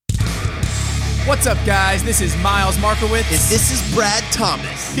What's up, guys? This is Miles Markowitz. And this is Brad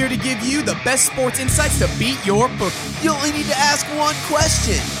Thomas. Here to give you the best sports insights to beat your book. You only need to ask one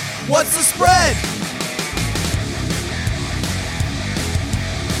question. What's the spread?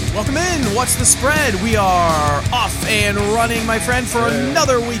 Welcome in. What's the spread? We are off and running, my friend, for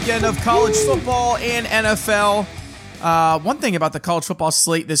another weekend of college football and NFL. One thing about the college football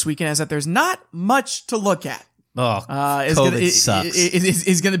slate this weekend is that there's not much to look at. COVID sucks.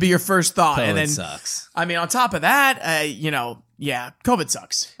 Is going to be your first thought. COVID and then, sucks. I mean, on top of that, COVID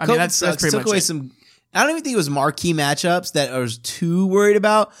sucks. I mean, that's pretty much it. I don't even think it was marquee matchups that I was too worried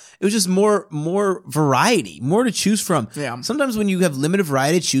about. It was just more variety, more to choose from. Yeah. Sometimes when you have limited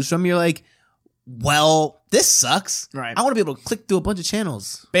variety to choose from, you're like, well, this sucks. Right. I want to be able to click through a bunch of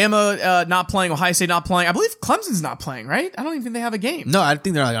channels. Bama not playing, Ohio State not playing. I believe Clemson's not playing, right? I don't even think they have a game. No, I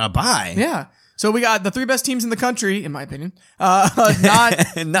think they're not going to buy. Yeah. So we got the three best teams in the country, in my opinion, not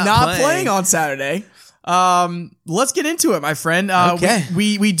playing on Saturday. Let's get into it, my friend. Okay.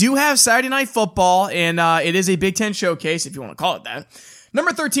 We do have Saturday Night Football, and it is a Big Ten showcase, if you want to call it that.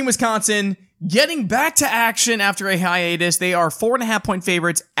 Number 13, Wisconsin, getting back to action after a hiatus. They are 4.5-point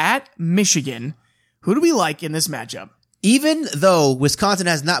favorites at Michigan. Who do we like in this matchup? Even though Wisconsin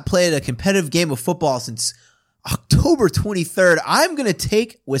has not played a competitive game of football since October 23rd, I'm going to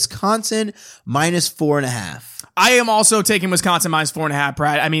take Wisconsin minus 4.5. I am also taking Wisconsin minus 4.5,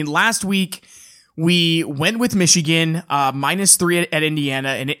 Brad. I mean, last week we went with Michigan minus 3 at Indiana,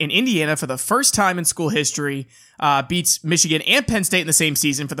 and Indiana, for the first time in school history, beats Michigan and Penn State in the same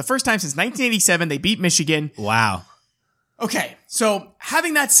season. For the first time since 1987, they beat Michigan. Wow. Okay, so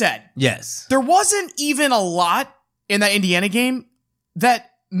having that said, yes, there wasn't even a lot in that Indiana game that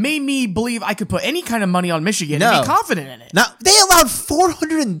made me believe I could put any kind of money on Michigan and be confident in it. Now, they allowed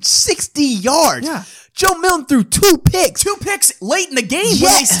 460 yards. Yeah. Joe Milton threw 2 picks. 2 picks late in the game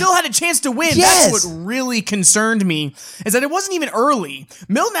when they still had a chance to win. Yes. That's what really concerned me, is that it wasn't even early.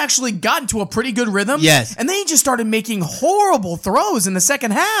 Milton actually got into a pretty good rhythm. Yes. And then he just started making horrible throws in the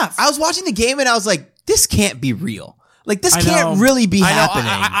second half. I was watching the game and I was like, this can't be real. Like, this can't really be happening.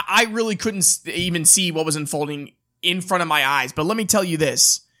 I really couldn't even see what was unfolding in front of my eyes. But let me tell you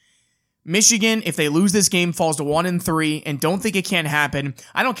this. Michigan, if they lose this game, falls to 1-3 and don't think it can happen.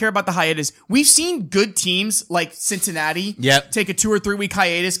 I don't care about the hiatus. We've seen good teams like Cincinnati take a 2 or 3 week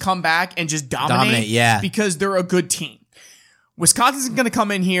hiatus, come back and just dominate because they're a good team. Wisconsin's going to come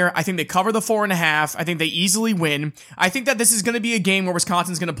in here. I think they cover the 4.5. I think they easily win. I think that this is going to be a game where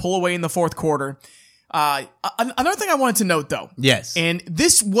Wisconsin's going to pull away in the fourth quarter. Another thing I wanted to note, though. Yes. And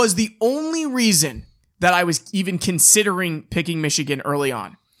this was the only reason that I was even considering picking Michigan early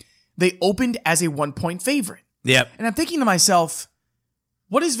on. They opened as a 1-point favorite. Yep. And I'm thinking to myself,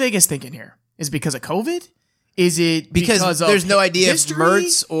 what is Vegas thinking here? Is it because of COVID? Is it because there's no idea history? if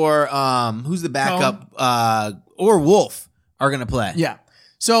Mertz or who's the backup or Wolf are going to play. Yeah.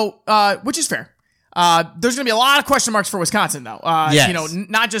 So, which is fair. There's going to be a lot of question marks for Wisconsin, though. Yes. You know,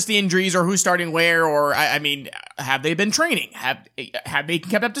 not just the injuries or who's starting where, or I mean, have they been training? Have they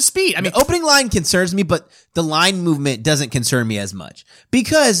kept up to speed? I mean, the opening line concerns me, but the line movement doesn't concern me as much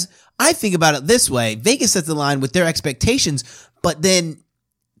because I think about it this way: Vegas sets the line with their expectations, but then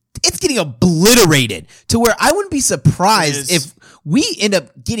it's getting obliterated to where I wouldn't be surprised if we end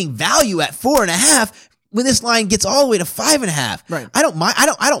up getting value at 4.5. When this line gets all the way to 5.5, right? I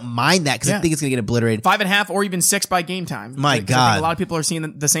don't mind that because I think it's gonna get obliterated. 5.5 or even 6 by game time. My God, I think a lot of people are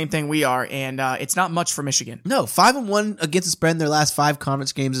seeing the same thing we are, and it's not much for Michigan. No, 5-1 against the spread in their last 5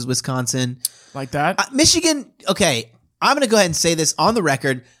 conference games is Wisconsin. Like that, Michigan. Okay, I'm gonna go ahead and say this on the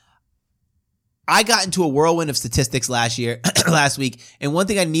record. I got into a whirlwind of statistics last week, and one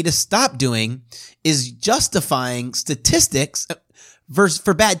thing I need to stop doing is justifying statistics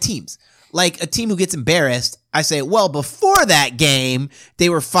for bad teams. Like a team who gets embarrassed, I say, well, before that game, they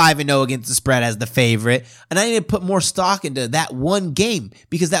were 5-0 against the spread as the favorite. And I need to put more stock into that one game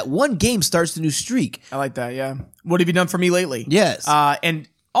because that one game starts the new streak. I like that, yeah. What have you done for me lately? Yes. And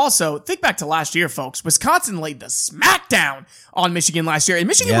also, think back to last year, folks. Wisconsin laid the smackdown on Michigan last year. And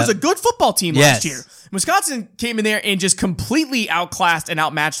Michigan was a good football team last year. Wisconsin came in there and just completely outclassed and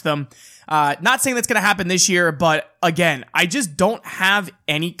outmatched them. Not saying that's going to happen this year, but again, I just don't have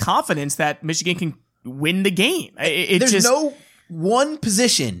any confidence that Michigan can win the game. There's no one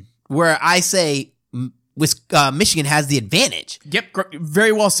position where I say Michigan has the advantage. Yep,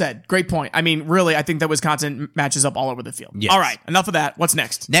 very well said. Great point. I mean, really, I think that Wisconsin matches up all over the field. Yes. All right, enough of that. What's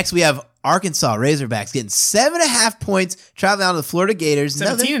next? Next, we have Arkansas Razorbacks getting 7.5 points, traveling down to the Florida Gators.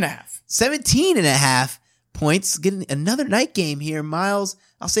 17.5. 17.5 points, getting another night game here. Miles,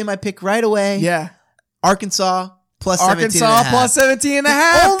 I'll say my pick right away. Yeah. Arkansas plus 17 Arkansas and a half. plus 17 and a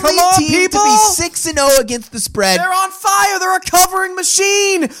half. Only Come on, team people. to be 6-0 against the spread. They're on fire. They're a covering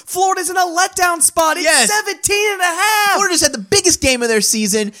machine. Florida's in a letdown spot. It's Yes. 17 and a half. Florida just had the biggest game of their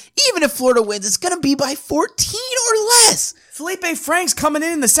season. Even if Florida wins, it's going to be by 14 or less. Felipe Franks coming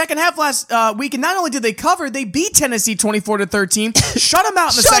in the second half last week, and not only did they cover, they beat Tennessee 24-13, shut them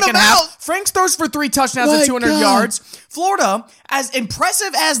out in the Shut 'em second half. out. Franks throws for 3 touchdowns My and 200 God. yards. Florida, as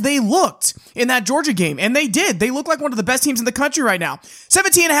impressive as they looked in that Georgia game, and they did, they look like one of the best teams in the country right now.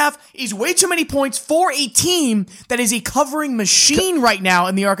 17 and a half is way too many points for a team that is a covering machine right now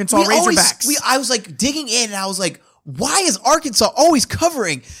in the Arkansas Razorbacks. I was like digging in, and I was like, why is Arkansas always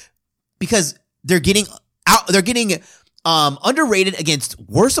covering? Because they're getting out. They're getting underrated against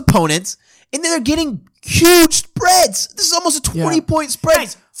worse opponents, and then they're getting huge spreads. This is almost a 20-point spread.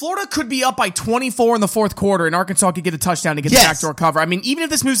 Guys, Florida could be up by 24 in the fourth quarter, and Arkansas could get a touchdown to get the Yes. backdoor cover. I mean, even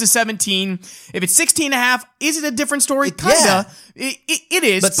if this moves to 17, if it's 16 and a half, is it a different story? Yeah. Kinda. It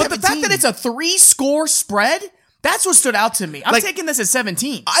is. But But the fact 17 that it's a 3-score spread, that's what stood out to me. I'm taking this at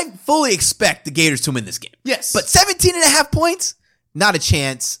 17. I fully expect the Gators to win this game. Yes. But 17 and a half points, not a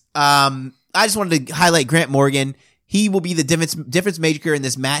chance. I just wanted to highlight Grant Morgan. He will be the difference maker in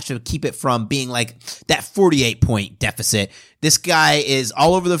this match to keep it from being like that 48-point deficit. This guy is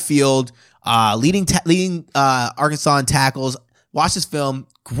all over the field, leading Arkansas in tackles. Watch this film.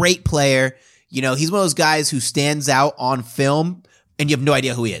 Great player. You know, he's one of those guys who stands out on film and you have no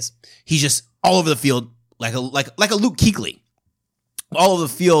idea who he is. He's just all over the field like a Luke Kuechly. All over the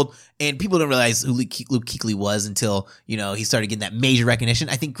field, and people don't realize who Luke Kuechly was until, you know, he started getting that major recognition.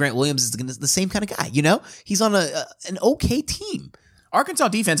 I think Grant Williams is the same kind of guy, you know? He's on an okay team. Arkansas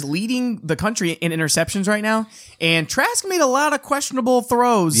defense leading the country in interceptions right now, and Trask made a lot of questionable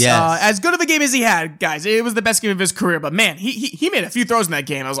throws. Yes. As good of a game as he had, guys, it was the best game of his career, but man, he made a few throws in that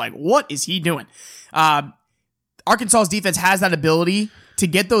game. I was like, what is he doing? Arkansas's defense has that ability to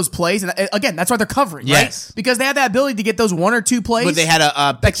get those plays, and again, that's why they're covering, Yes. right? Because they have that ability to get those 1 or 2 plays. But they had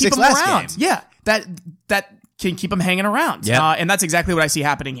a pick that keep six them last around. game. Yeah, that can keep them hanging around. Yeah. And that's exactly what I see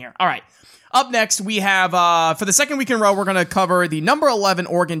happening here. All right. Up next, we have, for the second week in a row, we're going to cover the number 11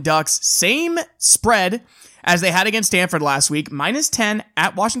 Oregon Ducks. Same spread as they had against Stanford last week. -10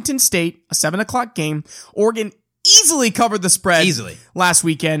 at Washington State, a 7 o'clock game. Oregon easily covered the spread last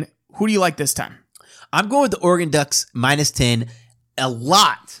weekend. Who do you like this time? I'm going with the Oregon Ducks -10. A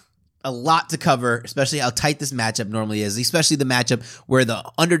lot to cover, especially how tight this matchup normally is, especially the matchup where the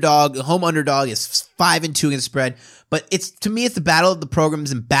home underdog is 5-2 against spread. But to me, it's the battle of the programs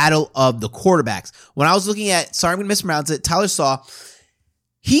and battle of the quarterbacks. When I was looking at, sorry, I'm going to mispronounce it, Tyler Saw,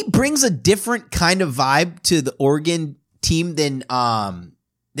 he brings a different kind of vibe to the Oregon team than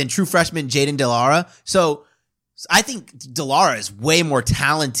true freshman Jaden Delara. So I think Delara is way more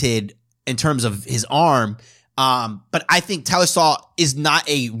talented in terms of his arm. But I think Tyler Saw is not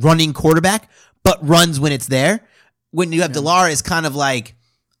a running quarterback, but runs when it's there. When you have Delara, it's kind of like,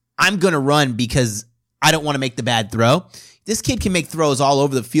 I'm going to run because I don't want to make the bad throw. This kid can make throws all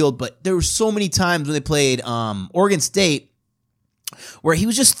over the field, but there were so many times when they played Oregon State where he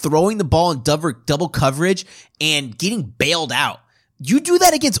was just throwing the ball in double coverage and getting bailed out. You do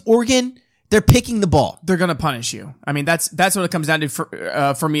that against Oregon, they're picking the ball. They're going to punish you. I mean, that's what it comes down to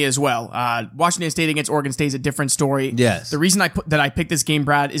for me as well. Washington State against Oregon State is a different story. Yes. The reason I picked this game,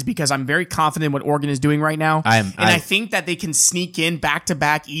 Brad, is because I'm very confident in what Oregon is doing right now. I think that they can sneak in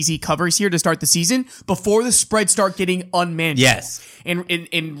back-to-back easy covers here to start the season before the spreads start getting unmanageable. Yes.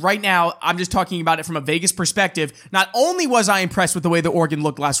 And right now, I'm just talking about it from a Vegas perspective. Not only was I impressed with the way that Oregon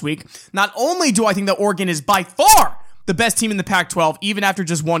looked last week, not only do I think that Oregon is by far the best team in the Pac-12, even after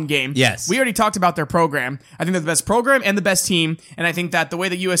just one game. Yes. We already talked about their program. I think they're the best program and the best team, and I think that the way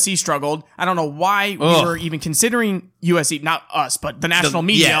that USC struggled, I don't know why we were even considering USC, not us, but the national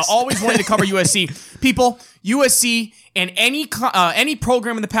media, always wanting to cover USC. People, USC and any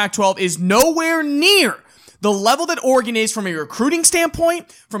program in the Pac-12 is nowhere near the level that Oregon is from a recruiting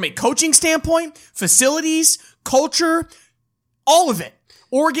standpoint, from a coaching standpoint, facilities, culture, all of it.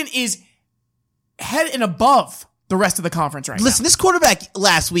 Oregon is head and above the rest of the conference right now. Listen, this quarterback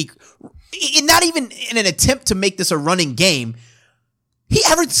last week, not even in an attempt to make this a running game, he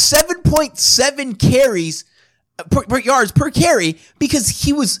averaged 7.7 carries per yards per carry because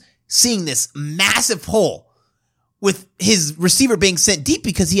he was seeing this massive hole with his receiver being sent deep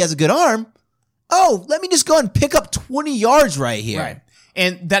because he has a good arm. Oh, let me just go and pick up 20 yards right here. Right.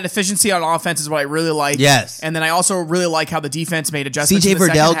 And that efficiency on offense is what I really like. Yes. And then I also really like how the defense made adjustments. CJ in the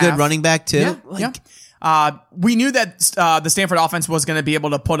Verdell, second half. good running back too. Yeah. We knew that the Stanford offense was going to be able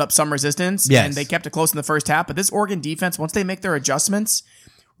to put up some resistance, and they kept it close in the first half. But this Oregon defense, once they make their adjustments,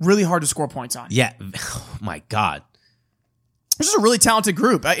 really hard to score points on. Yeah. Oh, my God. This is a really talented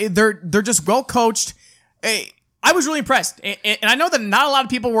group. They're just well coached. I was really impressed, and I know that not a lot of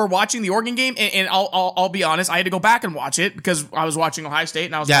people were watching the Oregon game. And I'll be honest, I had to go back and watch it because I was watching Ohio State,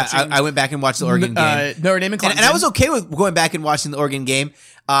 and I was watching. I went back and watched the Oregon game. Notre Dame and Clemson, and I was okay with going back and watching the Oregon game.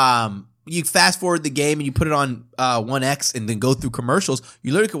 You fast forward the game and you put it on 1X and then go through commercials.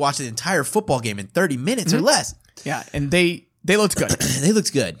 You literally could watch the entire football game in 30 minutes or less. Yeah, and they looked good. They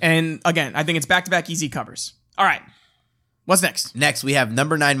looked good. And again, I think it's back-to-back easy covers. All right, what's next? Next, we have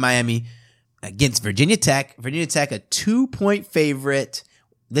number 9 Miami against Virginia Tech. Virginia Tech, a 2-point favorite.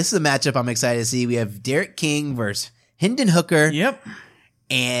 This is a matchup I'm excited to see. We have Derek King versus Hendon Hooker. Yep.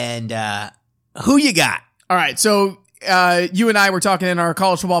 And who you got? All right, so you and I were talking in our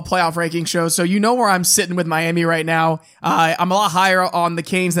college football playoff ranking show, so you know where I'm sitting with Miami right now. I'm a lot higher on the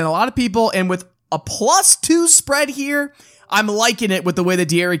Canes than a lot of people, and with a +2 spread here, I'm liking it with the way that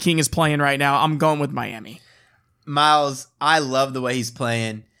Derek King is playing right now. I'm going with Miami. Miles, I love the way he's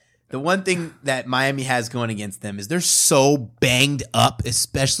playing. The one thing that Miami has going against them is they're so banged up,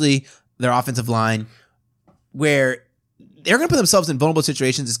 especially their offensive line, where they're going to put themselves in vulnerable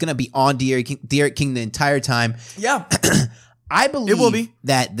situations. It's going to be on Derek King the entire time. Yeah. I believe it will be.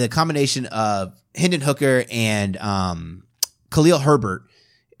 that the combination of Hendon Hooker and Khalil Herbert,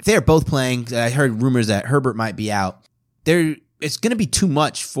 if they are both playing, I heard rumors that Herbert might be out, it's going to be too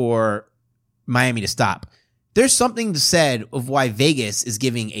much for Miami to stop. There's something to said of why Vegas is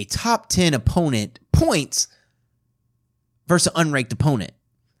giving a top 10 opponent points versus an unranked opponent.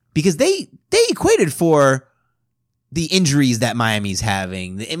 Because they equated for the injuries that Miami's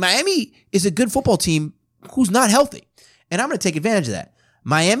having. And Miami is a good football team who's not healthy. And I'm going to take advantage of that.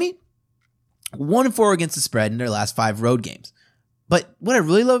 Miami, 1-4 against the spread in their last 5 road games. But what I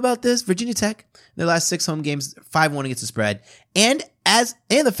really love about this, Virginia Tech, their last 6 home games, 5-1 against the spread. And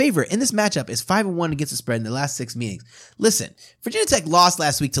the favorite in this matchup is 5-1 against the spread in the last 6 meetings. Listen, Virginia Tech lost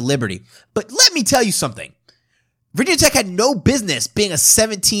last week to Liberty. But let me tell you something. Virginia Tech had no business being a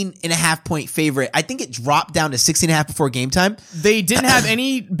 17.5 point favorite. I think it dropped down to 16.5 before game time. They didn't have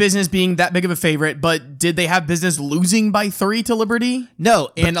any business being that big of a favorite, but did they have business losing by 3 to Liberty? No.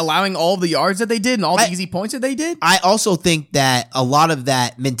 And allowing all the yards that they did and all the easy points that they did? I also think that a lot of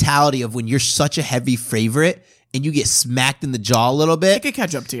that mentality of when you're such a heavy favorite and you get smacked in the jaw a little bit, it could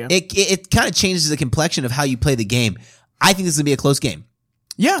catch up to you. It kind of changes the complexion of how you play the game. I think this is going to be a close game.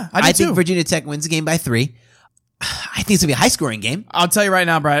 Yeah, I think Virginia Tech wins the game by 3. I think it's going to be a high-scoring game. I'll tell you right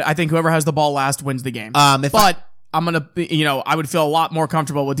now, Brad, I think whoever has the ball last wins the game. I'm going to, I would feel a lot more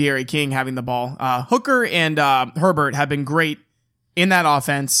comfortable with Derek King having the ball. Hooker and Herbert have been great in that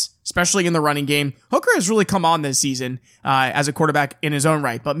offense, especially in the running game. Hooker has really come on this season as a quarterback in his own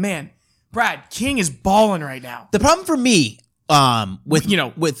right. But, man, Brad, King is balling right now. The problem for me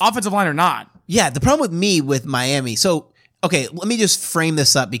with offensive line or not. Yeah, the problem with me with Miami. So, okay, let me just frame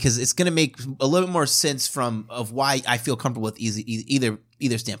this up because it's going to make a little bit more sense of why I feel comfortable with either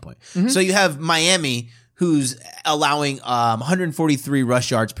standpoint. Mm-hmm. So you have Miami, who's allowing 143 rush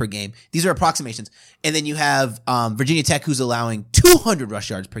yards per game. These are approximations. And then you have Virginia Tech, who's allowing 200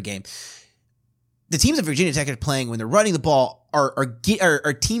 rush yards per game. The teams that Virginia Tech are playing when they're running the ball are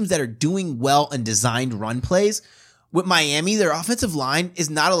teams that are doing well and designed run plays. With Miami, their offensive line is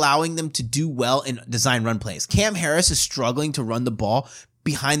not allowing them to do well in design run plays. Cam Harris is struggling to run the ball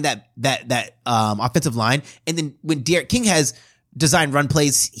behind that offensive line. And then when Derek King has designed run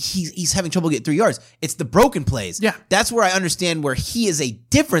plays, he's having trouble getting 3 yards. It's the broken plays. Yeah. That's where I understand where he is a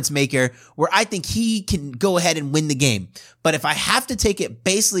difference maker, where I think he can go ahead and win the game. But if I have to take it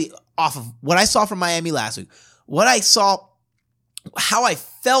basically off of what I saw from Miami last week, how I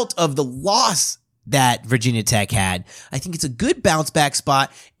felt of the loss that Virginia Tech had, I think it's a good bounce back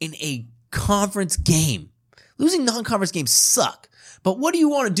spot in a conference game. Losing non-conference games suck. But what do you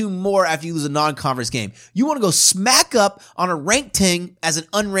want to do more after you lose a non-conference game? You want to go smack up on a ranked team as an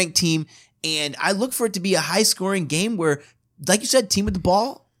unranked team. And I look for it to be a high scoring game where, like you said, team with the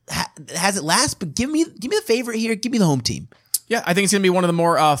ball has it last, but give me the favorite here. Give me the home team. Yeah, I think it's going to be one of the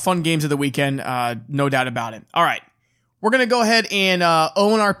more fun games of the weekend. No doubt about it. All right. We're going to go ahead and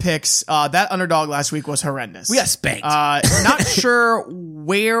own our picks. That underdog last week was horrendous. We got spanked. Not sure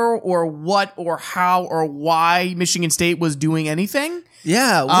where or what or how or why Michigan State was doing anything.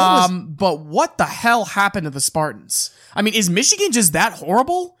 Yeah. But what the hell happened to the Spartans? I mean, is Michigan just that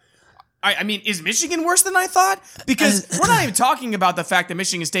horrible? I mean, is Michigan worse than I thought? Because we're not even talking about the fact that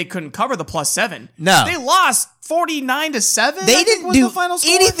Michigan State couldn't cover the +7. No. They lost 49-7. They didn't do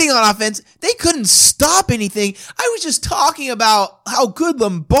anything on offense. They couldn't stop anything. I was just talking about how good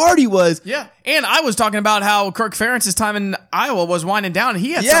Lombardi was. Yeah. And I was talking about how Kirk Ferentz's time in Iowa was winding down, and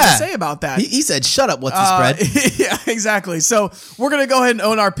he had something to say about that. He said, shut up, what's the spread? Yeah, exactly. So we're going to go ahead and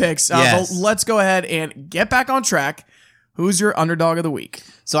own our picks. But let's go ahead and get back on track. Who's your underdog of the week?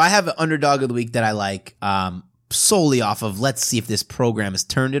 So I have an underdog of the week that I like solely off of let's see if this program has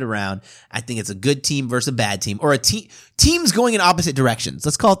turned it around. I think it's a good team versus a bad team, or teams going in opposite directions.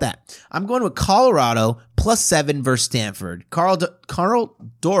 Let's call it that. I'm going with Colorado +7 versus Stanford. Carl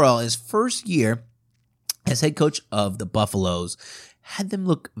Dorrell, in his first year as head coach of the Buffaloes, had them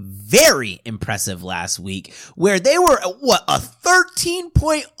look very impressive last week, where they were, a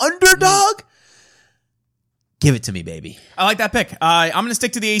 13-point underdog? Give it to me, baby. I like that pick. I'm going to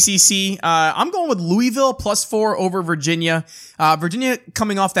stick to the ACC. I'm going with Louisville +4 over Virginia. Virginia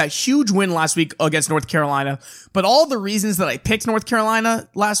coming off that huge win last week against North Carolina. But all the reasons that I picked North Carolina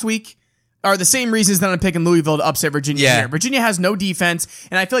last week are the same reasons that I'm picking Louisville to upset Virginia here. Virginia has no defense,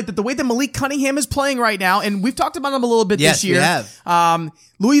 and I feel like that the way that Malik Cunningham is playing right now, and we've talked about him a little bit this year. Yes, we have.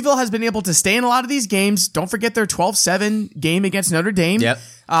 Louisville has been able to stay in a lot of these games. Don't forget their 12-7 game against Notre Dame. Yep.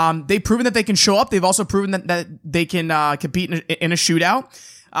 They've proven that they can show up. They've also proven that they can compete in a shootout.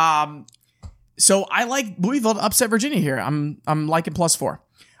 So I like Louisville to upset Virginia here. I'm liking +4.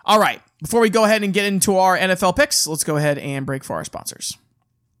 All right. Before we go ahead and get into our NFL picks, let's go ahead and break for our sponsors.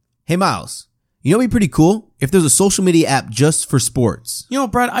 Hey, Miles, you know what'd be pretty cool? If there's a social media app just for sports. You know,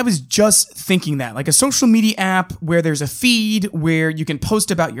 Brad, I was just thinking that. Like a social media app where there's a feed where you can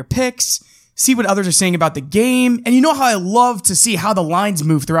post about your picks, see what others are saying about the game, and you know how I love to see how the lines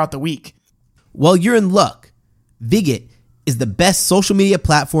move throughout the week. Well, you're in luck. Viget is the best social media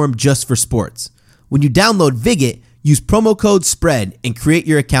platform just for sports. When you download Viget, use promo code SPREAD and create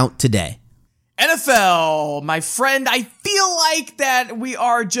your account today. NFL, my friend, I feel like that we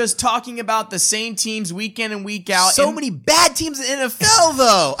are just talking about the same teams week in and week out. So many bad teams in the NFL,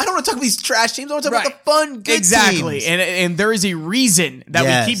 though. I don't want to talk about these trash teams. I want to talk about the fun, good teams. Exactly. And there is a reason that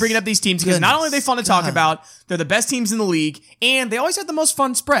we keep bringing up these teams, because not only are they fun to talk about, they're the best teams in the league, and they always have the most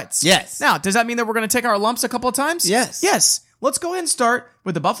fun spreads. Yes. Now, does that mean that we're going to take our lumps a couple of times? Yes. Yes. Let's go ahead and start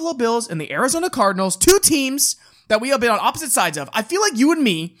with the Buffalo Bills and the Arizona Cardinals, two teams that we have been on opposite sides of. I feel like you and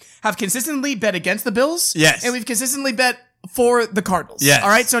me have consistently bet against the Bills. Yes. And we've consistently bet for the Cardinals. Yes. All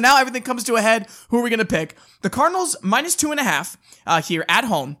right. So now everything comes to a head. Who are we going to pick? The Cardinals -2.5 here at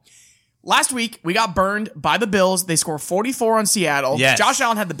home. Last week, we got burned by the Bills. They scored 44 on Seattle. Yes. Josh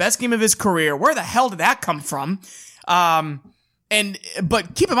Allen had the best game of his career. Where the hell did that come from? But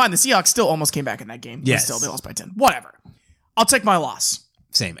keep in mind, the Seahawks still almost came back in that game. Yes. Still, they lost by 10. Whatever. I'll take my loss.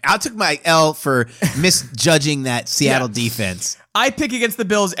 Same. I took my L for misjudging that Seattle defense. I pick against the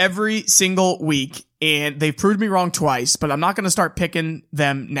Bills every single week, and they've proved me wrong twice, but I'm not going to start picking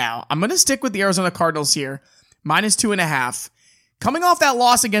them now. I'm going to stick with the Arizona Cardinals here, -2.5. Coming off that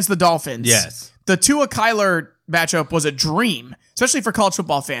loss against the Dolphins, Yes. the Tua-Kyler matchup was a dream, especially for college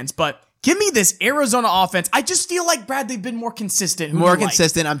football fans, but give me this Arizona offense. I just feel like, Brad, they've been more consistent. More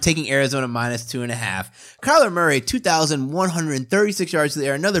consistent. I'm taking Arizona -2.5. Kyler Murray, 2,136 yards to the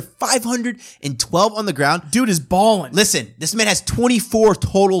air. Another 512 on the ground. Dude is balling. Listen, this man has 24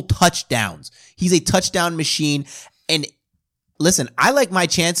 total touchdowns. He's a touchdown machine. And listen, I like my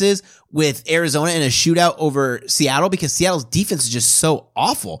chances with Arizona in a shootout over Seattle because Seattle's defense is just so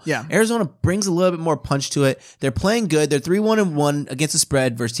awful. Yeah. Arizona brings a little bit more punch to it. They're playing good. They're 3-1-1 against the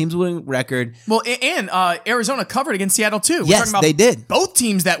spread versus teams winning record. Well, and Arizona covered against Seattle too. We're Yes, talking about they did. Both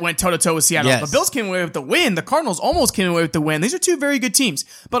teams that went toe-to-toe with Seattle. Yes. The Bills came away with the win. The Cardinals almost came away with the win. These are two very good teams.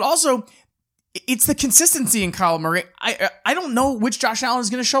 But also, it's the consistency in Kyler Murray. I don't know which Josh Allen is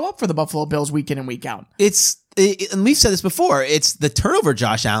going to show up for the Buffalo Bills week in and week out. And we've said this before, it's the turnover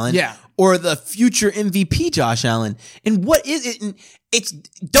Josh Allen or the future MVP Josh Allen. And what is it?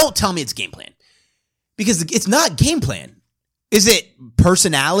 Don't tell me it's game plan, because it's not game plan. Is it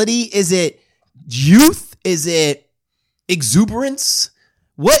personality? Is it youth? Is it exuberance?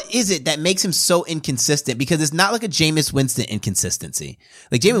 What is it that makes him so inconsistent? Because it's not like a Jameis Winston inconsistency.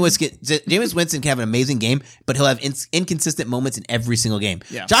 Like Jameis Winston can have an amazing game, but he'll have inconsistent moments in every single game.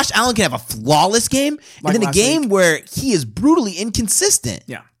 Yeah. Josh Allen can have a flawless game, Like and then a game where he is brutally inconsistent.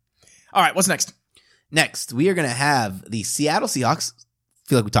 Yeah. All right, what's next? Next, we are going to have the Seattle Seahawks. I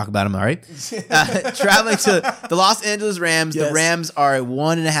feel like we talk about them already. Traveling to the Los Angeles Rams. Yes. The Rams are a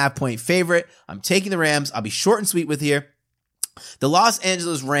 1.5 point favorite. I'm taking the Rams. I'll be short and sweet with here. The Los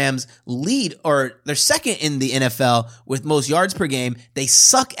Angeles Rams lead, or they're second in the NFL with most yards per game. They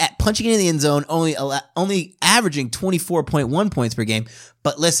suck at punching into the end zone, only averaging 24.1 points per game.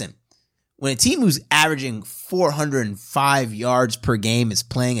 But listen, when a team who's averaging 405 yards per game is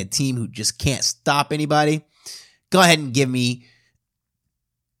playing a team who just can't stop anybody, go ahead and give me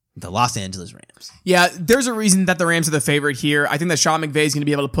the Los Angeles Rams. Yeah, there's a reason that the Rams are the favorite here. I think that Sean McVay is going to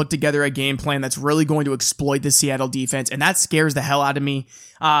be able to put together a game plan that's really going to exploit the Seattle defense, and that scares the hell out of me.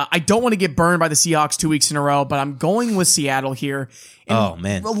 I don't want to get burned by the Seahawks 2 weeks in a row, but I'm going with Seattle here. And oh,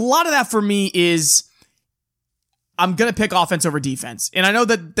 man. A lot of that for me is I'm going to pick offense over defense. And I know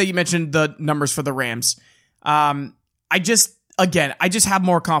that you mentioned the numbers for the Rams. I just have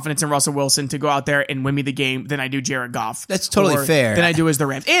more confidence in Russell Wilson to go out there and win me the game than I do Jared Goff. That's totally fair. Than I do as the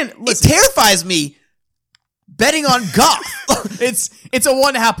Rams. And listen, it terrifies me betting on Goff. it's a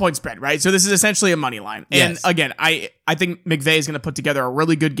 1.5 point spread, right? So this is essentially a money line. And yes. Again, I think McVay is going to put together a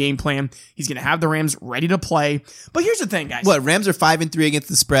really good game plan. He's going to have the Rams ready to play. But here's the thing, guys. What, Rams are 5-3 against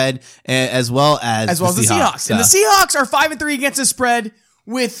the spread, as well as the Seahawks. And the Seahawks are 5-3 against the spread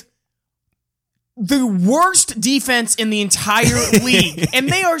with the worst defense in the entire league, and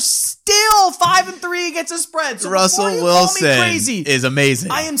they are still 5-3 against the spread. So Russell Wilson is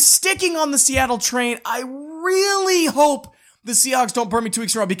amazing. I am sticking on the Seattle train. I really hope the Seahawks don't burn me 2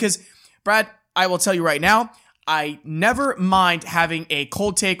 weeks in a row because, Brad, I will tell you right now, I never mind having a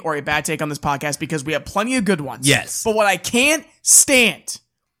cold take or a bad take on this podcast because we have plenty of good ones. Yes. But what I can't stand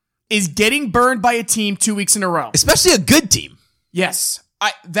is getting burned by a team 2 weeks in a row. Especially a good team. Yes.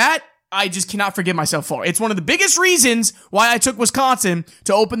 I just cannot forgive myself for. It's one of the biggest reasons why I took Wisconsin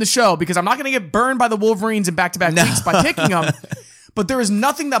to open the show because I'm not going to get burned by the Wolverines in back-to-back weeks by picking them. But there is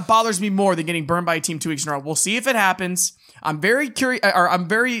nothing that bothers me more than getting burned by a team 2 weeks in a row. We'll see if it happens. I'm very curious, or I'm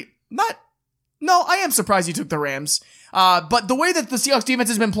very not. No, I am surprised you took the Rams. But the way that the Seahawks defense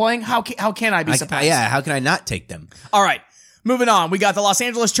has been playing, how can I be surprised? How can I not take them? All right. Moving on, we got the Los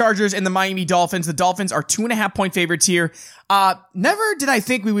Angeles Chargers and the Miami Dolphins. The Dolphins are 2.5 point favorites here. Never did I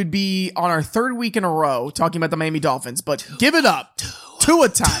think we would be on our third week in a row talking about the Miami Dolphins, but give it up. Tua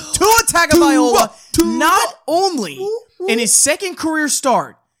time. Tua Tagovailoa, not only in his second career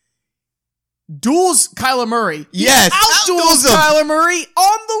start, duels Kyler Murray. Yes. Outduels Kyler Murray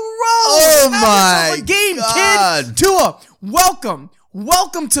on the road. Oh my game, God. Kid. Tua,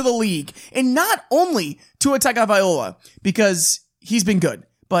 welcome to the league. And not only Tua Tagovailoa, because he's been good.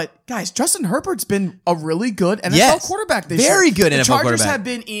 But, guys, Justin Herbert's been a really good NFL quarterback this year. Very good NFL quarterback. The Chargers have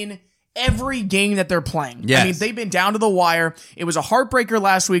been in every game that they're playing. Yes. I mean, they've been down to the wire. It was a heartbreaker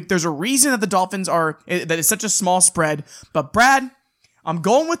last week. There's a reason that the Dolphins that it's such a small spread. But, Brad, I'm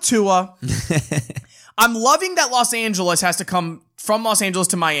going with Tua. I'm loving that Los Angeles has to come from Los Angeles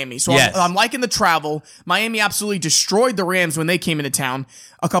to Miami. So yes. I'm liking the travel. Miami absolutely destroyed the Rams when they came into town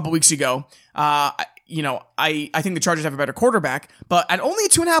a couple weeks ago. I think the Chargers have a better quarterback, but at only a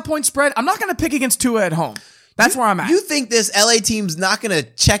 2.5 point spread, I'm not going to pick against Tua at home. That's where I'm at. You think this LA team's not going to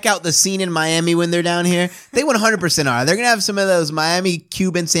check out the scene in Miami when they're down here? They 100% are. They're going to have some of those Miami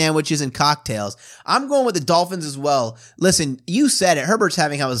Cuban sandwiches and cocktails. I'm going with the Dolphins as well. Listen, you said it. Herbert's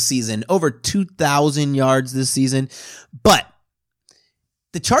having a season, over 2,000 yards this season. But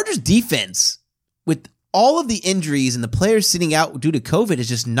the Chargers defense, with all of the injuries and the players sitting out due to COVID, is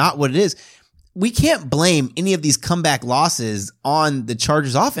just not what it is. We can't blame any of these comeback losses on the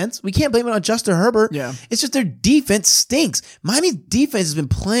Chargers offense. We can't blame it on Justin Herbert. Yeah. It's just their defense stinks. Miami's defense has been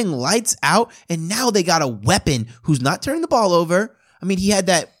playing lights out, and now they got a weapon who's not turning the ball over. I mean, he had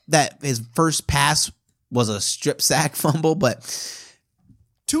that his first pass was a strip sack fumble, but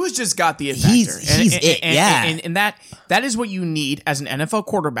Tua's just got the it factor. He's it. And that is what you need as an NFL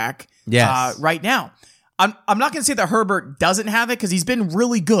quarterback right now. I'm not going to say that Herbert doesn't have it because he's been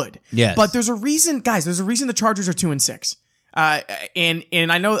really good. Yes. But there's a reason, guys. There's a reason the Chargers are 2-6.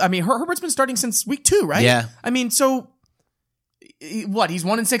 And I know. I mean, Herbert's been starting since week 2, right? Yeah. I mean, so what? He's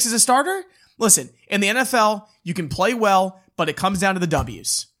 1-6 as a starter. Listen, in the NFL, you can play well, but it comes down to the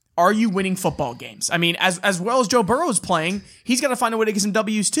W's. Are you winning football games? I mean, as well as Joe Burrow's playing, he's got to find a way to get some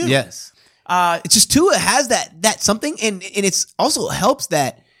W's too. Yes. It's just Tua has that something, and it's also helps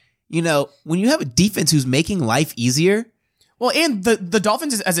that. You know, when you have a defense who's making life easier. Well, and the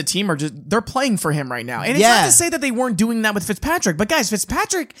Dolphins as a team they're playing for him right now. And it's not to say that they weren't doing that with Fitzpatrick. But guys,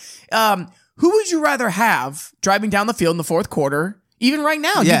 Fitzpatrick, who would you rather have driving down the field in the fourth quarter? Even right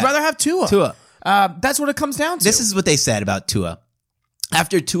now, you'd rather have Tua. That's what it comes down to. This is what they said about Tua.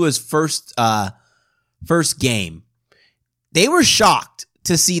 After Tua's first game, they were shocked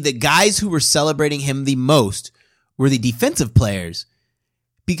to see the guys who were celebrating him the most were the defensive players.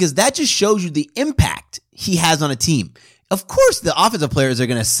 Because that just shows you the impact he has on a team. Of course, the offensive players are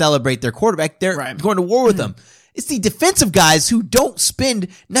going to celebrate their quarterback. They're going to war with them. It's the defensive guys who don't spend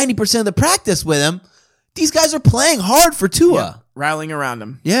 90% of the practice with him. These guys are playing hard for Tua. Yep. Rallying around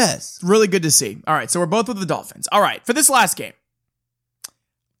him. Yes. Really good to see. All right, so we're both with the Dolphins. All right, for this last game,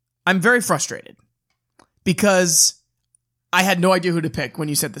 I'm very frustrated because I had no idea who to pick when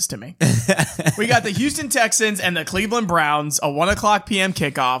you said this to me. We got the Houston Texans and the Cleveland Browns, a 1:00 p.m.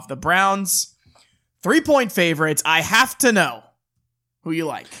 kickoff. The Browns, 3-point favorites. I have to know who you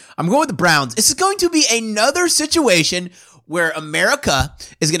like. I'm going with the Browns. This is going to be another situation where America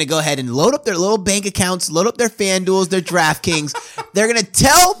is going to go ahead and load up their little bank accounts, load up their FanDuels, their DraftKings. They're going to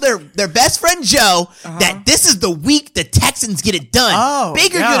tell their best friend Joe that this is the week the Texans get it done. Oh,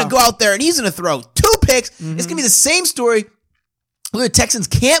 Baker's going to go out there and he's going to throw 2 picks. It's going to be the same story where the Texans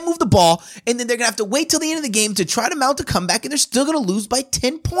can't move the ball, and then they're going to have to wait till the end of the game to try to mount a comeback, and they're still going to lose by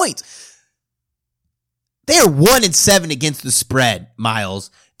 10 points. They are 1-7 against the spread, Miles.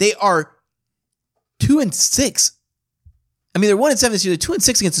 They are 2-6. I mean, they're 1-7 this year. They're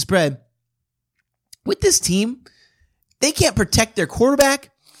 2-6 against the spread. With this team, they can't protect their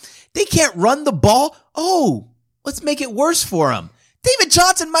quarterback. They can't run the ball. Oh, let's make it worse for them. David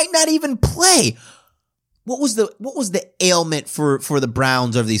Johnson might not even play. What was the ailment for the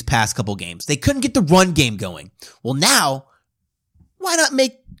Browns over these past couple games? They couldn't get the run game going. Well, now, why not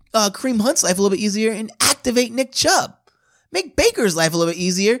make Kareem Hunt's life a little bit easier and activate Nick Chubb? Make Baker's life a little bit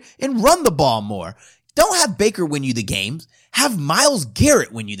easier and run the ball more. Don't have Baker win you the games. Have Myles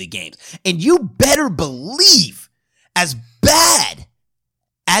Garrett win you the games. And you better believe, as bad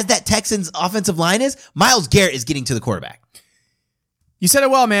as that Texans offensive line is, Myles Garrett is getting to the quarterback. You said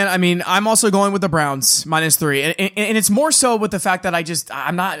it well, man. I mean, I'm also going with the Browns -3. And it's more so with the fact that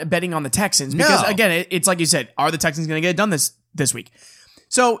I'm not betting on the Texans. Because, again, it's like you said, are the Texans going to get it done this week?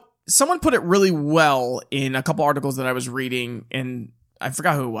 So someone put it really well in a couple articles that I was reading, and I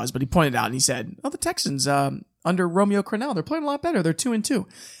forgot who it was, but he pointed out and he said, the Texans, under Romeo Crennel, they're playing a lot better. They're 2-2.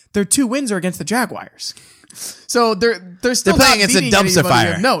 Their 2 wins are against the Jaguars. So they're still playing against a dumpster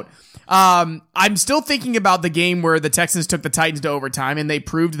fire. Note. I'm still thinking about the game where the Texans took the Titans to overtime, and they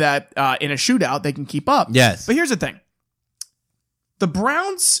proved that in a shootout they can keep up. Yes. But here's the thing. The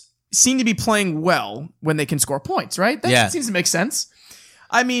Browns seem to be playing well when they can score points, right? That seems to make sense.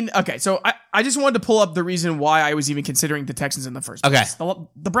 I mean, okay, so I just wanted to pull up the reason why I was even considering the Texans in the first place. Okay.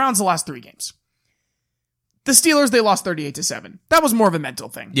 The Browns, the last 3 games. The Steelers, they lost 38-7. That was more of a mental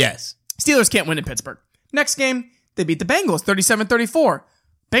thing. Yes. Steelers can't win in Pittsburgh. Next game, they beat the Bengals 37-34.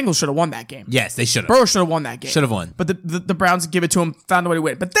 Bengals should have won that game. Yes, they should have. Burrow should have won that game. Should have won. But the Browns give it to him, found a way to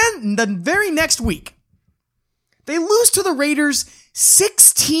win. But then the very next week, they lose to the Raiders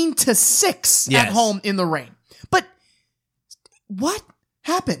 16-6 at home in the rain. But what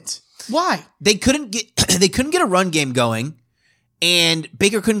happened? Why? They couldn't get a run game going, and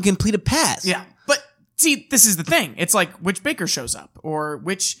Baker couldn't complete a pass. Yeah. But see, this is the thing. It's like which Baker shows up or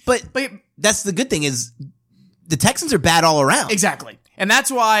which. But that's the good thing is the Texans are bad all around. Exactly. And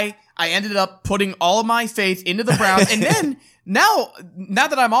that's why I ended up putting all of my faith into the Browns. And then now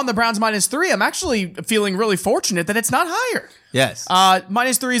that I'm on the Browns -3, I'm actually feeling really fortunate that it's not higher. Yes.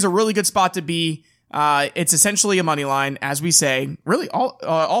 -3 is a really good spot to be. It's essentially a money line, as we say. Really,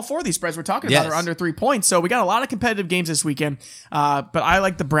 all 4 of these spreads we're talking about are under 3 points. So we got a lot of competitive games this weekend. But I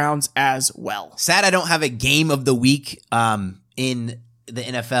like the Browns as well. Sad I don't have a game of the week in the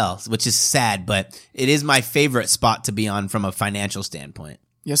NFL, which is sad, but it is my favorite spot to be on from a financial standpoint.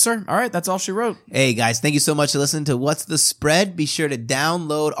 Yes, sir. All right. That's all she wrote. Hey, guys. Thank you so much for listening to What's the Spread. Be sure to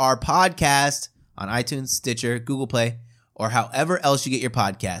download our podcast on iTunes, Stitcher, Google Play, or however else you get your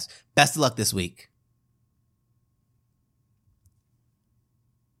podcast. Best of luck this week.